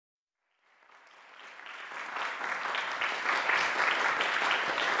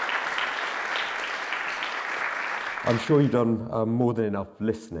I'm sure you've done more than enough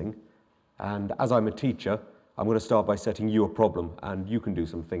listening, and as I'm a teacher, I'm going to start by setting you a problem, and you can do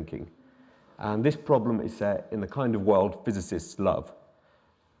some thinking. And this problem is set in the kind of world physicists love.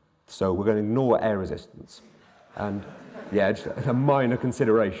 So we're going to ignore air resistance. And yeah, just a minor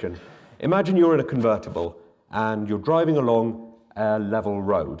consideration. Imagine you're in a convertible, and you're driving along a level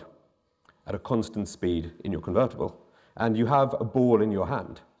road at a constant speed in your convertible, and you have a ball in your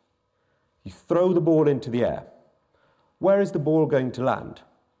hand. You throw the ball into the air. Where is the ball going to land?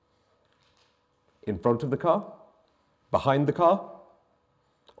 In front of the car? Behind the car?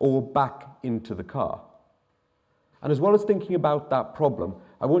 Or back into the car? And as well as thinking about that problem,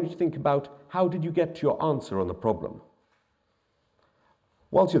 I want you to think about how did you get to your answer on the problem?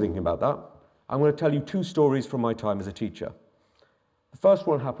 Whilst you're thinking about that, I'm going to tell you two stories from my time as a teacher. The first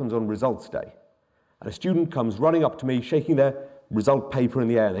one happens on results day, and a student comes running up to me, shaking their result paper in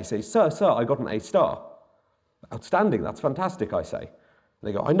the air, and they say, "Sir, I got an A star." "Outstanding, that's fantastic," I say. And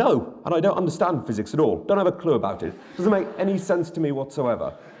they go, "I know, and I don't understand physics at all, don't have a clue about it. Doesn't make any sense to me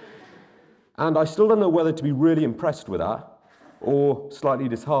whatsoever." And I still don't know whether to be really impressed with that or slightly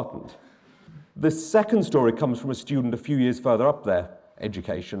disheartened. The second story comes from a student a few years further up their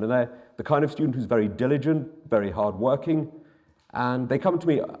education, and they're the kind of student who's very diligent, very hardworking, and they come to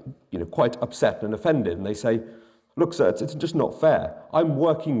me, quite upset and offended, and they say, "Look, sir, it's just not fair. I'm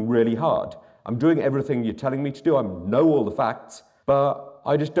working really hard. I'm doing everything you're telling me to do. I know all the facts, but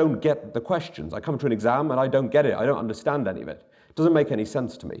I just don't get the questions. I come to an exam and I don't get it. I don't understand any of it. It doesn't make any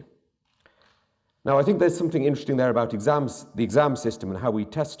sense to me." Now, I think there's something interesting there about exams, the exam system and how we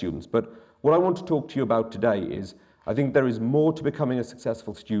test students, but what I want to talk to you about today is I think there is more to becoming a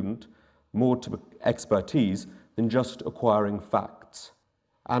successful student, more to expertise than just acquiring facts.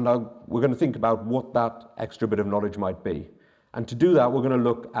 And we're going to think about what that extra bit of knowledge might be. And to do that, we're going to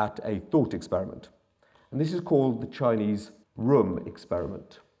look at a thought experiment. And this is called the Chinese room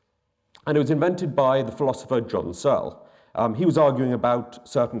experiment. And it was invented by the philosopher John Searle. He was arguing about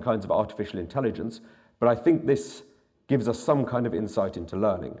certain kinds of artificial intelligence, but I think this gives us some kind of insight into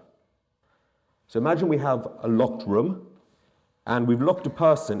learning. So imagine we have a locked room, and we've locked a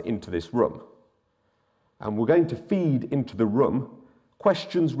person into this room. And we're going to feed into the room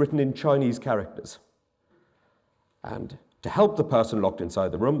questions written in Chinese characters. And to help the person locked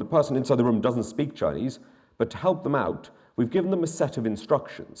inside the person inside the room doesn't speak Chinese, but to help them out, we've given them a set of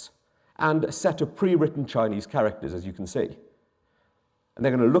instructions and a set of pre-written Chinese characters, as you can see. And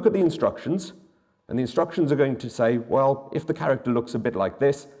they're going to look at the instructions, and the instructions are going to say, well, if the character looks a bit like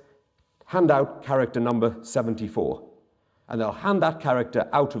this, hand out character number 74. And they'll hand that character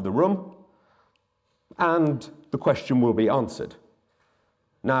out of the room, and the question will be answered.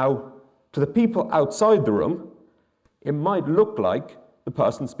 Now, to the people outside the room, it might look like the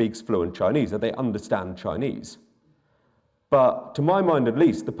person speaks fluent Chinese, that they understand Chinese. But to my mind at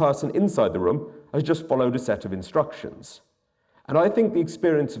least, the person inside the room has just followed a set of instructions. And I think the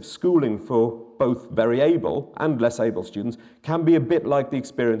experience of schooling for both very able and less able students can be a bit like the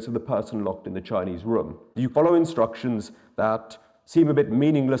experience of the person locked in the Chinese room. You follow instructions that seem a bit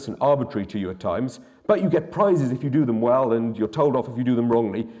meaningless and arbitrary to you at times, but you get prizes if you do them well, and you're told off if you do them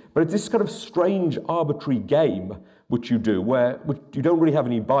wrongly. But it's this kind of strange, arbitrary game which you do, which you don't really have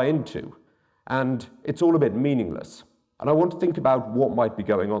any buy-in to, and it's all a bit meaningless. And I want to think about what might be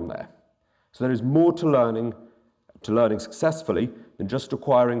going on there. So there is more to learning successfully than just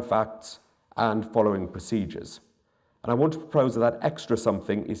acquiring facts and following procedures. And I want to propose that extra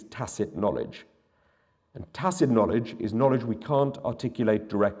something is tacit knowledge. And tacit knowledge is knowledge we can't articulate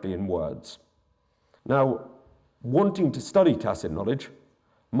directly in words. Now, wanting to study tacit knowledge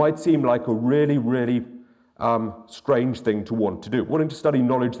might seem like a really, really strange thing to want to do. Wanting to study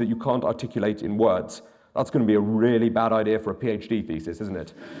knowledge that you can't articulate in words, that's going to be a really bad idea for a PhD thesis, isn't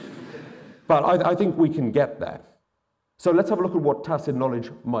it? But I think we can get there. So let's have a look at what tacit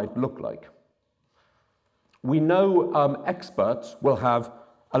knowledge might look like. We know experts will have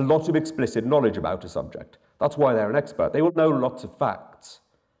a lot of explicit knowledge about a subject. That's why they're an expert. They will know lots of facts.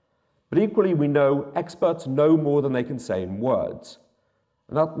 But equally, we know experts know more than they can say in words.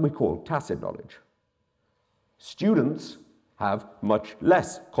 And that we call tacit knowledge. Students have much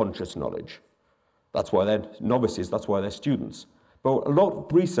less conscious knowledge. That's why they're novices, that's why they're students. But a lot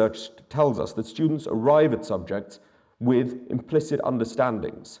of research tells us that students arrive at subjects with implicit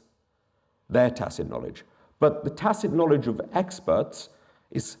understandings, their tacit knowledge. But the tacit knowledge of experts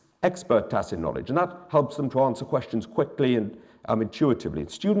is expert tacit knowledge, and that helps them to answer questions quickly and intuitively.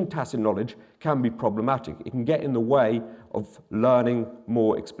 Student tacit knowledge can be problematic. It can get in the way of learning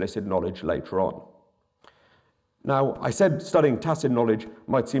more explicit knowledge later on. Now, I said studying tacit knowledge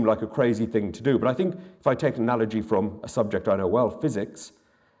might seem like a crazy thing to do, but I think if I take an analogy from a subject I know well, physics,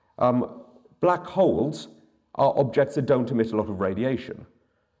 black holes are objects that don't emit a lot of radiation,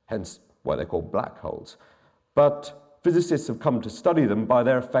 hence why they're called black holes. But physicists have come to study them by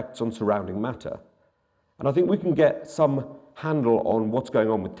their effects on surrounding matter. And I think we can get some handle on what's going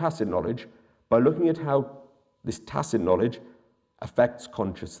on with tacit knowledge by looking at how this tacit knowledge affects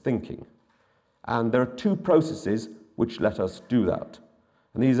conscious thinking. And there are two processes which let us do that.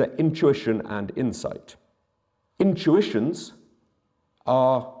 And these are intuition and insight. Intuitions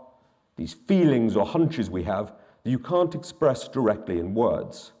are these feelings or hunches we have that you can't express directly in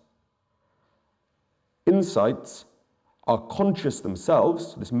words. Insights are conscious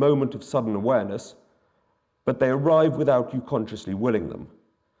themselves, this moment of sudden awareness, but they arrive without you consciously willing them.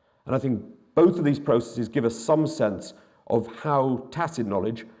 And I think both of these processes give us some sense of how tacit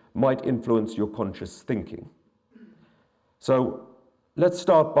knowledge might influence your conscious thinking. So let's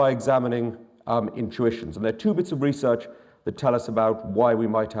start by examining intuitions. And there are two bits of research that tell us about why we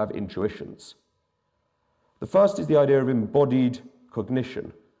might have intuitions. The first is the idea of embodied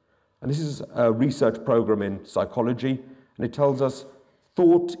cognition. And this is a research program in psychology, and it tells us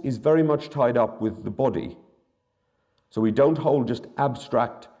thought is very much tied up with the body. So we don't hold just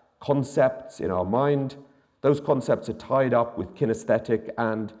abstract concepts in our mind. Those concepts are tied up with kinesthetic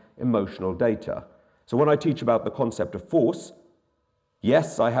and emotional data. So when I teach about the concept of force,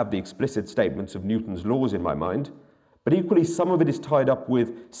 yes, I have the explicit statements of Newton's laws in my mind, but equally some of it is tied up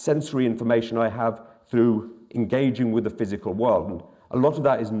with sensory information I have through engaging with the physical world, and a lot of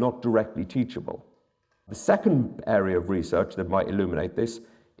that is not directly teachable. The second area of research that might illuminate this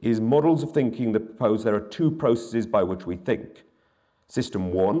is models of thinking that propose there are two processes by which we think.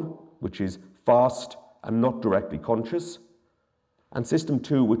 System 1, which is fast and not directly conscious, and System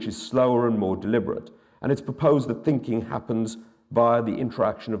 2, which is slower and more deliberate. And it's proposed that thinking happens via the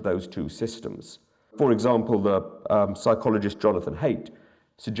interaction of those two systems. For example, the psychologist Jonathan Haidt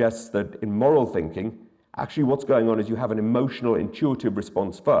suggests that in moral thinking, actually what's going on is you have an emotional, intuitive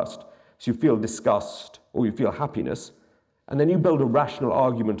response first. So you feel disgust or you feel happiness, and then you build a rational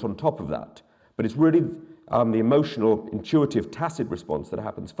argument on top of that. But it's really the emotional, intuitive, tacit response that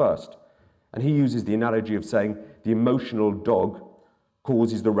happens first. And he uses the analogy of saying the emotional dog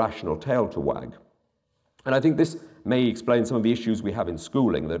causes the rational tail to wag. And I think this may explain some of the issues we have in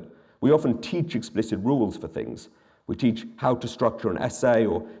schooling, that we often teach explicit rules for things. We teach how to structure an essay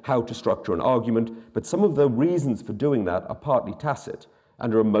or how to structure an argument, but some of the reasons for doing that are partly tacit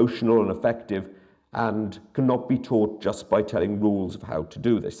and are emotional and affective and cannot be taught just by telling rules of how to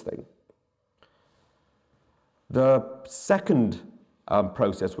do this thing. The second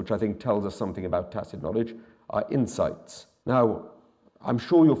process, which I think tells us something about tacit knowledge, are insights. Now, I'm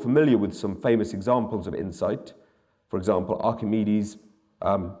sure you're familiar with some famous examples of insight. For example, Archimedes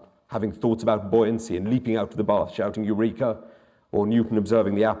having thoughts about buoyancy and leaping out of the bath, shouting "Eureka," or Newton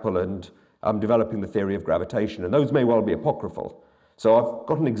observing the apple and developing the theory of gravitation. And those may well be apocryphal. So I've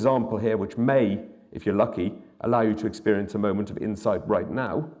got an example here which may, if you're lucky, allow you to experience a moment of insight right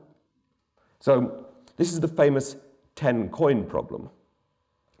now. So this is the famous 10-coin problem.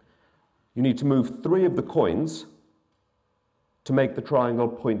 You need to move 3 of the coins to make the triangle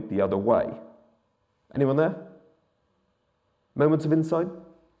point the other way. Anyone there? Moments of insight?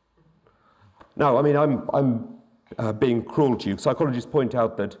 No, I mean, I'm being cruel to you. Psychologists point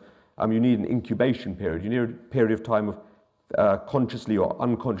out that you need an incubation period. You need a period of time of consciously or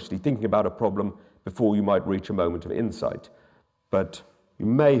unconsciously thinking about a problem before you might reach a moment of insight. But you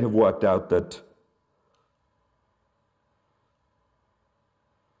may have worked out that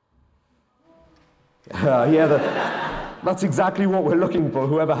that's exactly what we're looking for.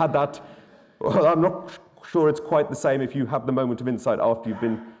 Whoever had that, well, I'm not sure it's quite the same if you have the moment of insight after you've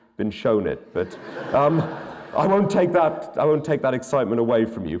been shown it. But I won't take that excitement away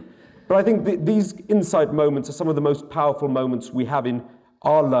from you. But I think these insight moments are some of the most powerful moments we have in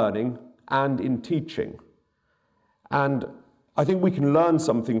our learning and in teaching. And I think we can learn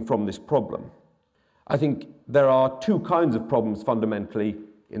something from this problem. I think there are 2 kinds of problems fundamentally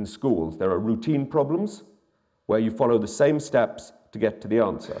in schools. There are routine problems, where you follow the same steps to get to the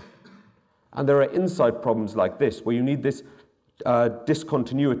answer. And there are insight problems like this, where you need this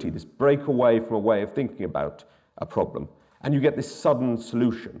discontinuity, this break away from a way of thinking about a problem, and you get this sudden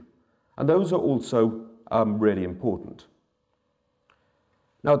solution. And those are also really important.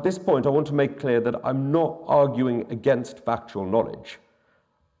 Now, at this point, I want to make clear that I'm not arguing against factual knowledge.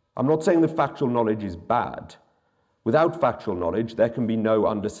 I'm not saying that factual knowledge is bad. Without factual knowledge, there can be no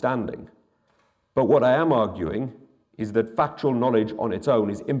understanding. But what I am arguing is that factual knowledge on its own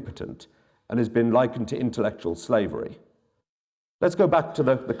is impotent, and has been likened to intellectual slavery. Let's go back to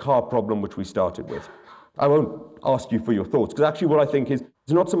the car problem which we started with. I won't ask you for your thoughts, because actually what I think is,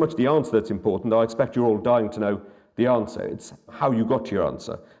 it's not so much the answer that's important, though I expect you're all dying to know the answer. It's how you got to your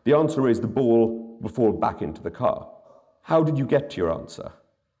answer. The answer is the ball will fall back into the car. How did you get to your answer?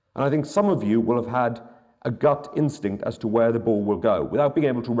 And I think some of you will have had a gut instinct as to where the ball will go, without being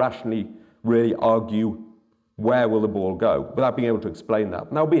able to rationally really argue where will the ball go, without being able to explain that.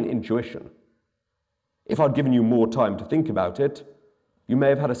 And that'll be an intuition. If I'd given you more time to think about it, you may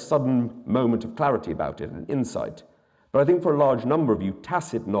have had a sudden moment of clarity about it, an insight. But I think for a large number of you,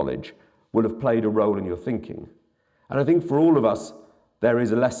 tacit knowledge will have played a role in your thinking. And I think for all of us, there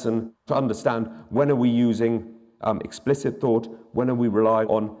is a lesson to understand when are we using explicit thought, when are we relying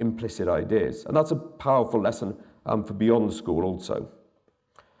on implicit ideas. And that's a powerful lesson for beyond school also.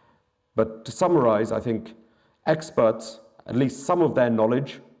 But to summarize, I think experts, at least some of their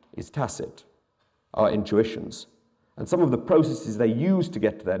knowledge is tacit, are intuitions. And some of the processes they use to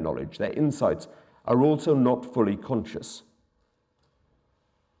get to their knowledge, their insights, are also not fully conscious.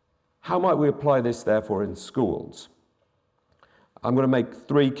 How might we apply this, therefore, in schools? I'm going to make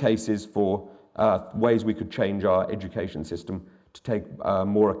 3 cases for ways we could change our education system to take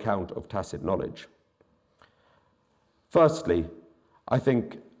more account of tacit knowledge. Firstly, I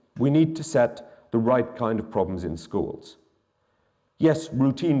think we need to set the right kind of problems in schools. Yes,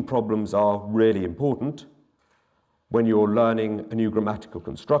 routine problems are really important. When you're learning a new grammatical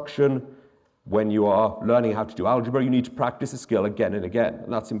construction, when you are learning how to do algebra, you need to practice a skill again and again,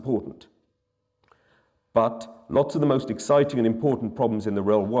 and that's important. But lots of the most exciting and important problems in the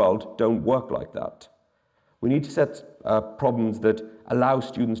real world don't work like that. We need to set problems that allow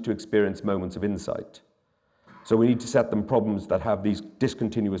students to experience moments of insight. So we need to set them problems that have these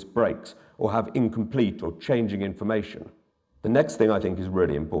discontinuous breaks or have incomplete or changing information. The next thing I think is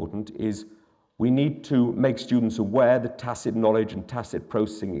really important is we need to make students aware that tacit knowledge and tacit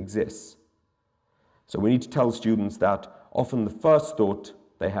processing exists. So we need to tell students that often the first thought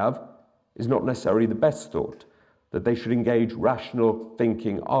they have is not necessarily the best thought, that they should engage rational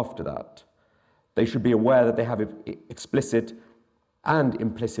thinking after that. They should be aware that they have explicit and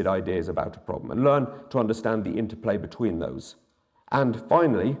implicit ideas about a problem and learn to understand the interplay between those. And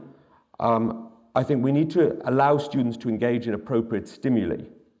finally, I think we need to allow students to engage in appropriate stimuli.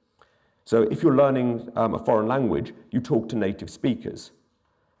 So if you're learning a foreign language, you talk to native speakers.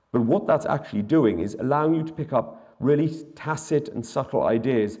 But what that's actually doing is allowing you to pick up really tacit and subtle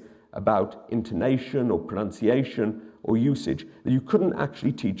ideas about intonation or pronunciation or usage that you couldn't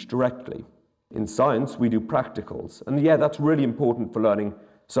actually teach directly. In science, we do practicals. And yeah, that's really important for learning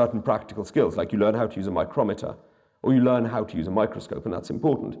certain practical skills, like you learn how to use a micrometer or you learn how to use a microscope, and that's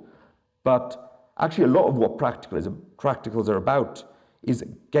important. But actually, a lot of what practicals are about is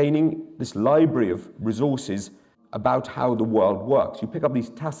gaining this library of resources about how the world works. You pick up these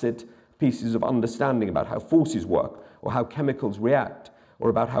tacit pieces of understanding about how forces work or how chemicals react or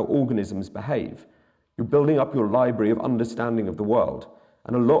about how organisms behave. You're building up your library of understanding of the world,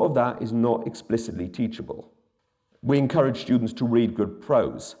 and a lot of that is not explicitly teachable. We encourage students to read good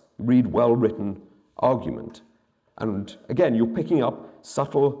prose, read well-written argument. And again, you're picking up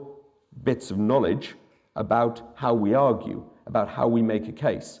subtle bits of knowledge about how we argue, about how we make a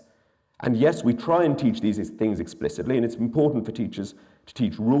case. And yes, we try and teach these things explicitly, and it's important for teachers to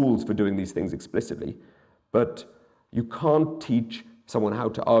teach rules for doing these things explicitly, but you can't teach someone how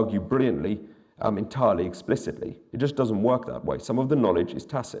to argue brilliantly entirely explicitly. It just doesn't work that way. Some of the knowledge is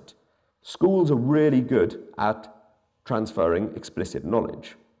tacit. Schools are really good at transferring explicit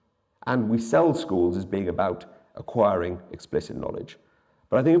knowledge, and we sell schools as being about acquiring explicit knowledge.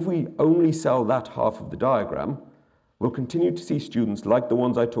 But I think if we only sell that half of the diagram, we'll continue to see students like the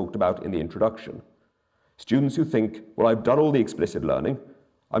ones I talked about in the introduction. Students who think, well, I've done all the explicit learning,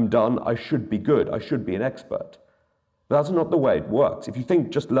 I'm done, I should be good, I should be an expert. But that's not the way it works. If you think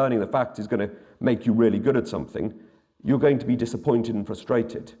just learning the facts is going to make you really good at something, you're going to be disappointed and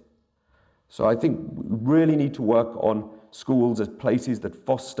frustrated. So I think we really need to work on schools as places that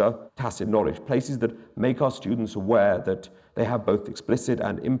foster tacit knowledge, places that make our students aware that they have both explicit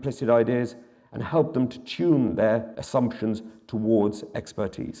and implicit ideas, and help them to tune their assumptions towards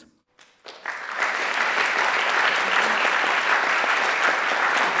expertise.